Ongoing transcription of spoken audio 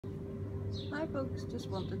Hi folks, just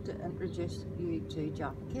wanted to introduce you to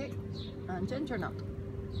Jaffa Cake and Ginger Nut.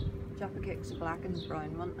 Jaffa Cake's the black and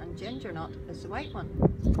brown one and Ginger Nut is the white one.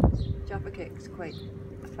 Jaffa Cake's quite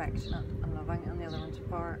affectionate and loving and the other one's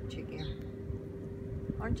far cheekier.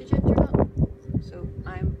 Aren't you, Ginger Nut? So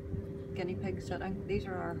I'm guinea pig sitting. These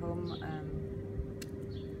are our home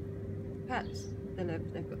pets.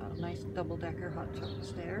 They've got a nice double-decker hot chocolate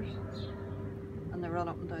stairs and they run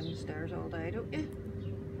up and down the stairs all day, don't you?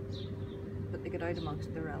 But they get out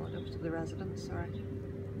amongst the relatives, the residents, sorry.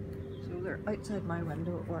 So they're outside my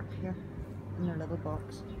window at work here in their little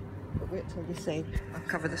box. But wait till you see, I'll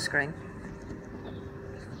cover the screen.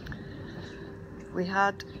 We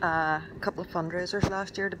had a couple of fundraisers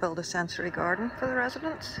last year to build a sensory garden for the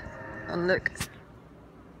residents. And look,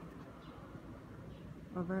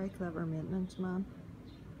 a very clever maintenance man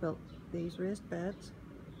built these raised beds.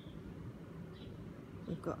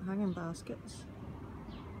 We've got hanging baskets.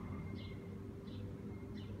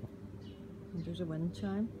 And there's a wind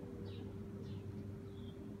chime.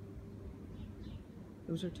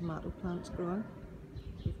 Those are tomato plants growing.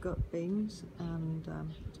 We've got beans and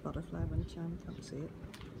it's a butterfly wind chime, can't see it.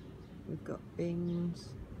 We've got beans,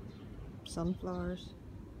 sunflowers.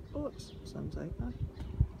 Oh, it's sun's out now.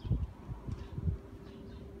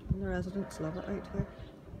 And the residents love it out here.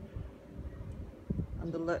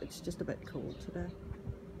 And it's just a bit cold today.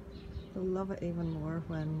 They'll love it even more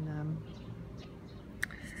when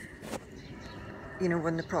you know,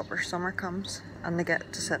 when the proper summer comes and they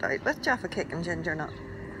get to sit out with Jaffa Cake and Ginger Nut.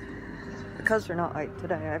 Because they're not out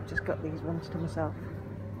today, I've just got these ones to myself.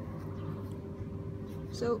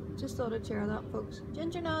 So, just thought I'd share that, folks.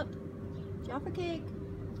 Ginger Nut, Jaffa Cake.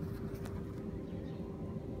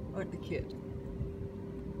 Aren't they cute?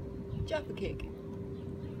 Jaffa Cake.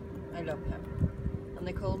 I love him. And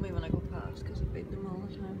they call me when I go past because I feed them all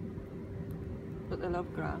the time. But they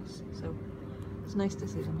love grass, so it's nice to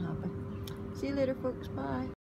see them happy. See you later folks, bye.